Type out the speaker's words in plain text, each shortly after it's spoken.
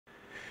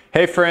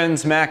Hey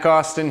friends, Mac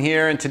Austin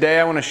here, and today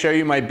I want to show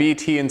you my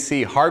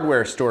BT&C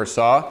Hardware Store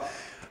Saw.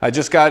 I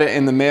just got it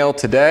in the mail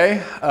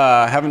today.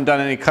 Haven't done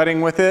any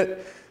cutting with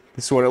it.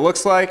 This is what it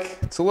looks like.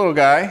 It's a little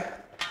guy.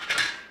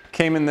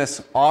 Came in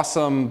this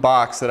awesome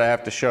box that I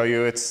have to show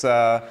you. It's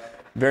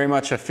very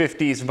much a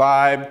 50s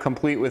vibe,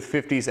 complete with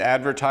 50s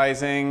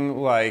advertising.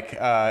 Like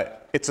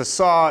it's a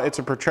saw, it's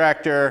a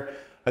protractor,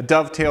 a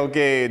dovetail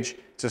gauge,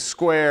 it's a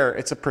square,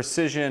 it's a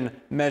precision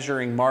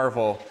measuring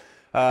marvel.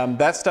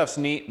 That stuff's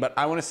neat, but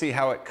I want to see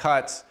how it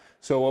cuts.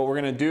 So what we're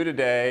going to do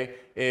today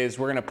is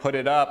we're going to put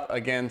it up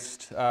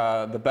against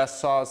the best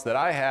saws that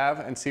I have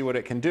and see what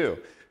it can do.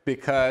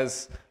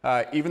 Because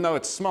even though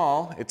it's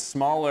small, it's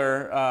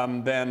smaller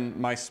than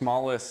my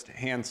smallest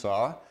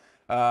handsaw.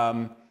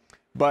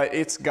 But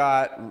it's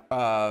got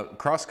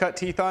crosscut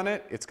teeth on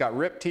it, it's got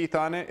rip teeth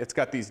on it, it's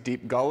got these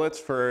deep gullets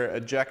for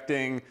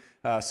ejecting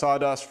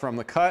sawdust from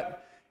the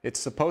cut.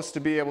 It's supposed to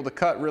be able to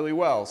cut really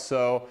well.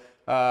 So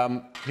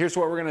here's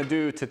what we're going to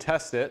do to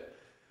test it.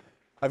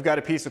 I've got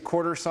a piece of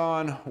quarter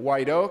sawn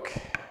white oak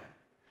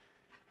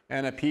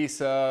and a piece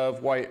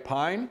of white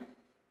pine.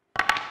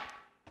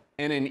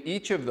 And in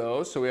each of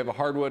those, so we have a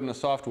hardwood and a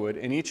softwood,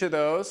 in each of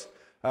those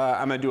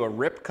I'm going to do a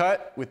rip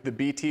cut with the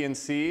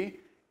BT&C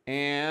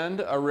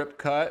and a rip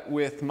cut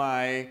with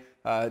my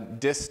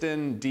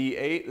Diston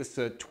D8. This is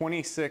a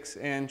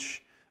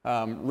 26-inch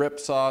rip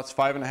saw. It's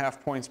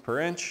 5.5 points per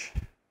inch.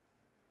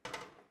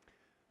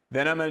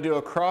 Then I'm going to do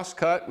a cross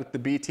cut with the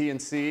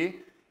BT&C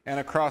and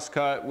a cross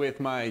cut with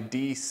my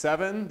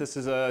D7. This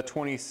is a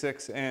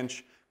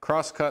 26-inch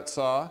cross cut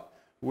saw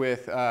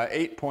with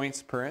 8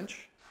 points per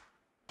inch.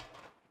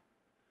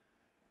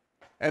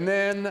 And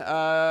then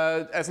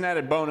as an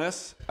added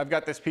bonus, I've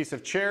got this piece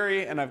of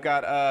cherry and I've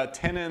got a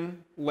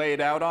tenon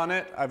laid out on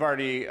it. I've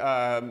already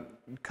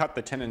cut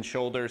the tenon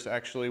shoulders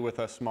actually with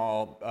a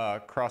small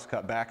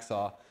cross-cut back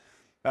saw.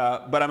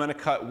 But I'm going to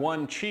cut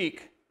one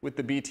cheek with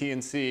the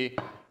BT&C,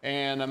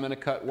 and I'm going to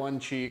cut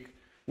one cheek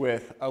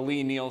with a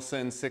Lee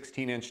Nielsen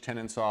 16-inch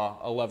tenon saw,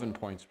 11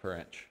 points per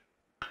inch.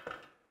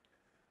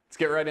 Let's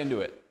get right into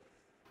it.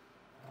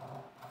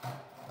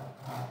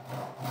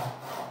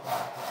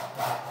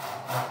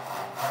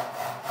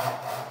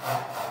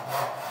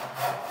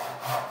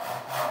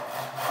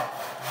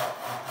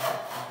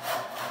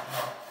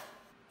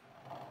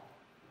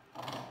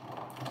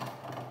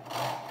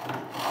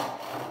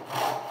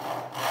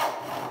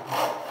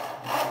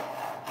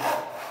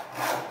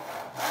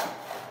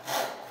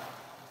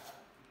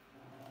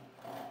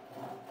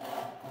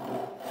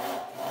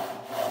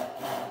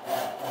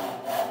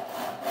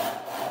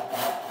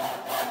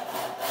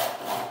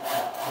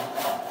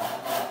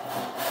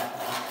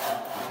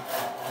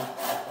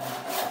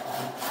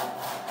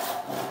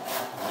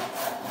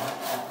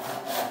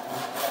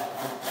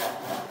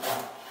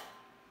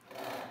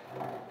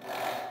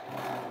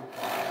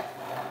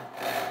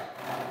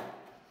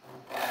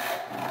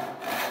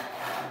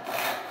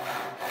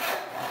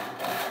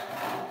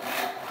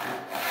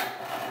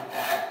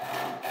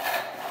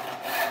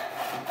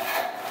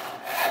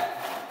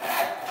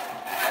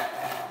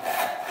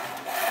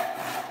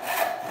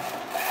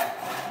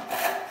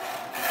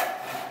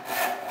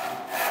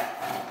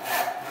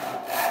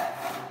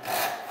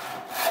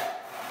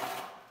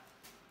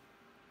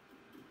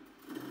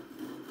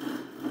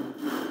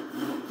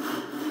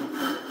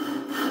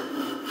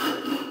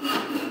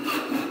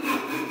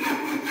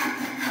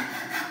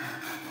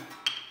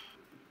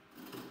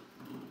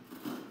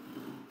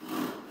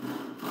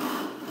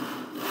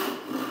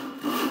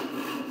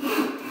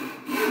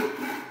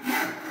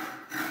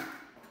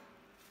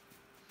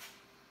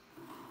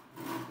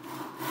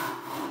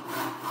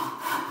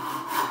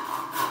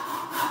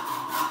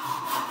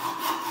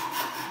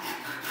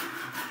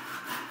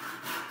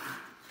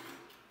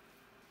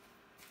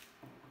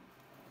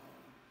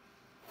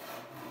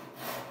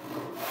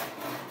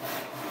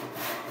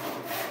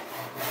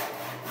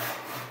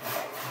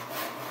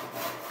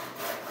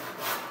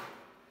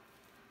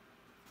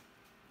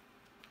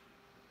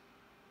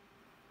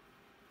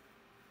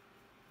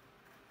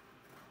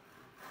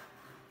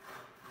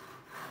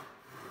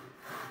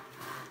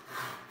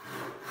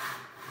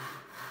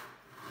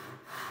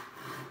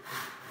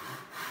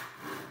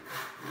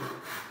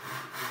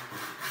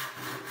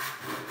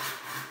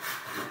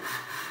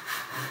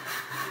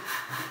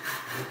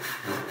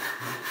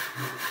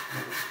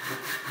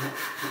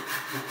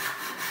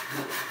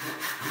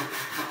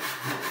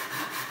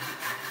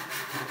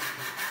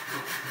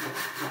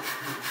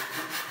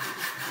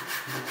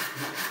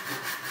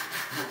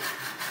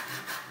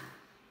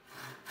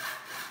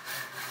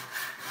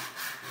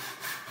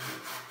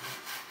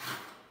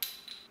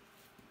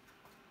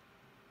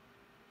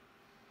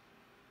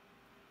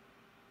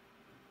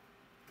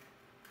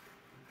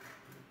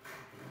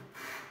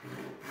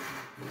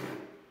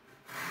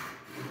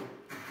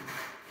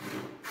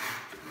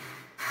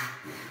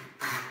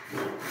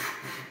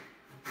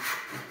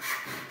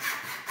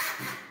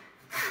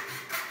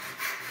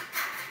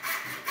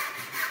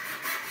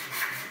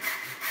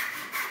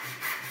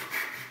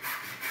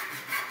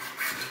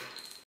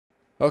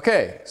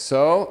 Okay,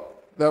 so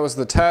that was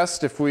the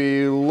test. If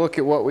we look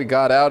at what we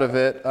got out of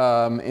it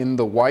in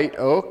the white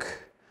oak,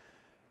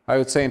 I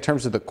would say in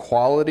terms of the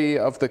quality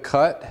of the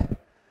cut,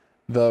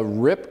 the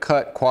rip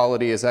cut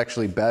quality is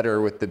actually better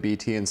with the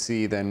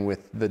BT&C than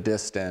with the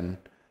Distin.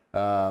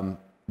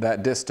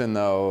 That Distin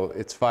though,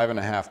 it's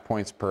 5.5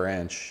 points per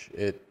inch.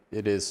 It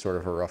is sort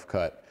of a rough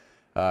cut.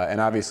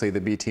 And obviously the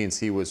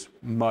BT&C was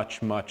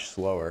much, much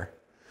slower.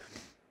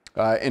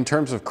 In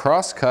terms of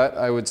crosscut,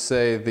 I would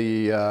say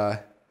the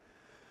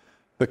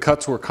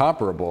cuts were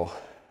comparable.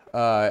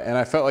 And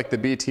I felt like the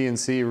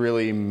BT&C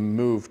really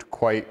moved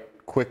quite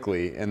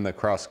quickly in the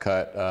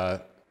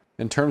crosscut.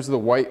 In terms of the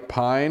white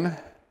pine,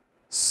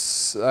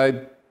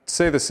 I'd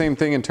say the same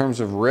thing in terms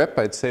of rip.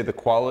 I'd say the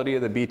quality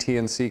of the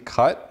BT&C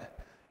cut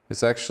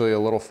is actually a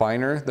little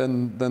finer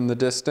than the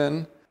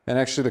Distin. And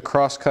actually the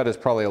crosscut is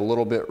probably a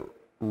little bit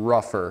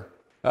rougher.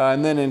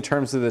 And then in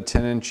terms of the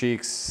tenon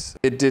cheeks,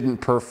 it didn't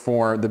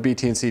perform, the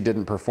BT&C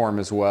didn't perform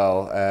as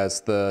well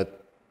as the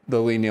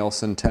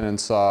Lie-Nielsen tenon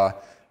saw.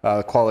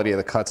 The quality of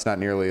the cut's not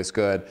nearly as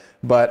good,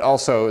 but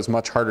also it was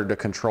much harder to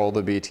control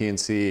the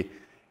BT&C.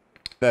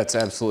 That's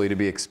absolutely to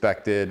be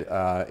expected.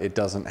 It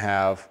doesn't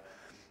have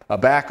a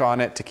back on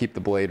it to keep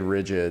the blade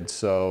rigid,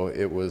 so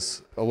it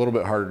was a little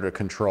bit harder to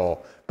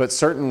control. But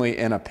certainly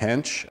in a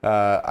pinch,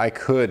 I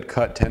could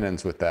cut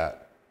tenons with that.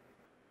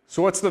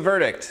 So what's the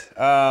verdict?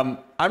 I'm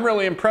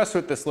really impressed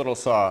with this little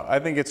saw. I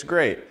think it's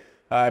great.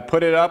 I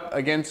put it up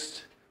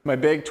against my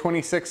big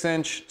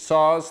 26-inch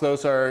saws.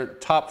 Those are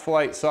top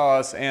flight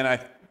saws, and I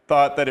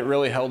thought that it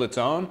really held its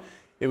own.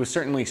 It was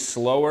certainly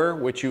slower,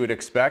 which you would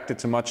expect.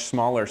 It's a much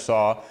smaller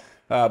saw.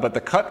 But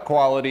the cut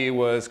quality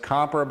was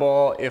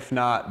comparable, if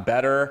not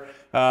better.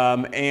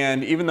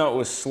 And even though it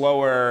was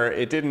slower,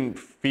 it didn't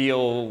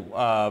feel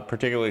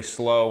particularly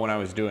slow when I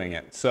was doing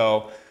it.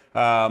 So,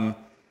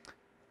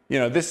 you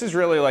know, this is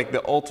really like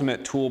the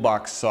ultimate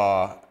toolbox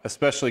saw,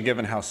 especially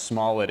given how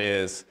small it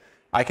is.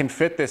 I can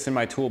fit this in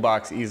my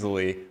toolbox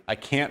easily. I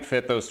can't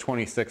fit those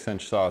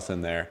 26-inch saws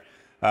in there.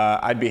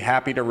 I'd be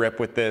happy to rip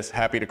with this,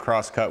 happy to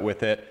cross-cut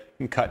with it.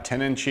 You can cut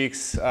tenon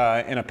cheeks in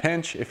a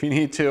pinch if you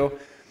need to. It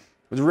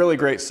was a really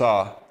great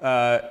saw.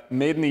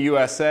 Made in the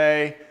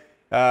USA.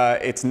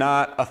 It's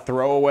not a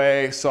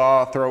throwaway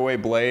saw, throwaway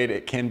blade.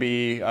 It can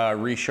be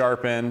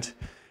resharpened.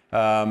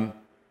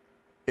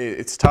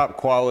 It's top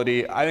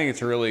quality. I think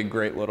it's a really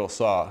great little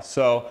saw.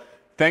 So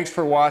thanks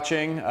for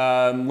watching.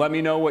 Let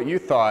me know what you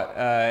thought.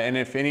 And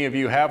if any of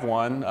you have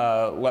one,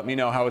 let me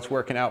know how it's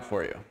working out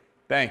for you.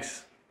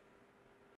 Thanks.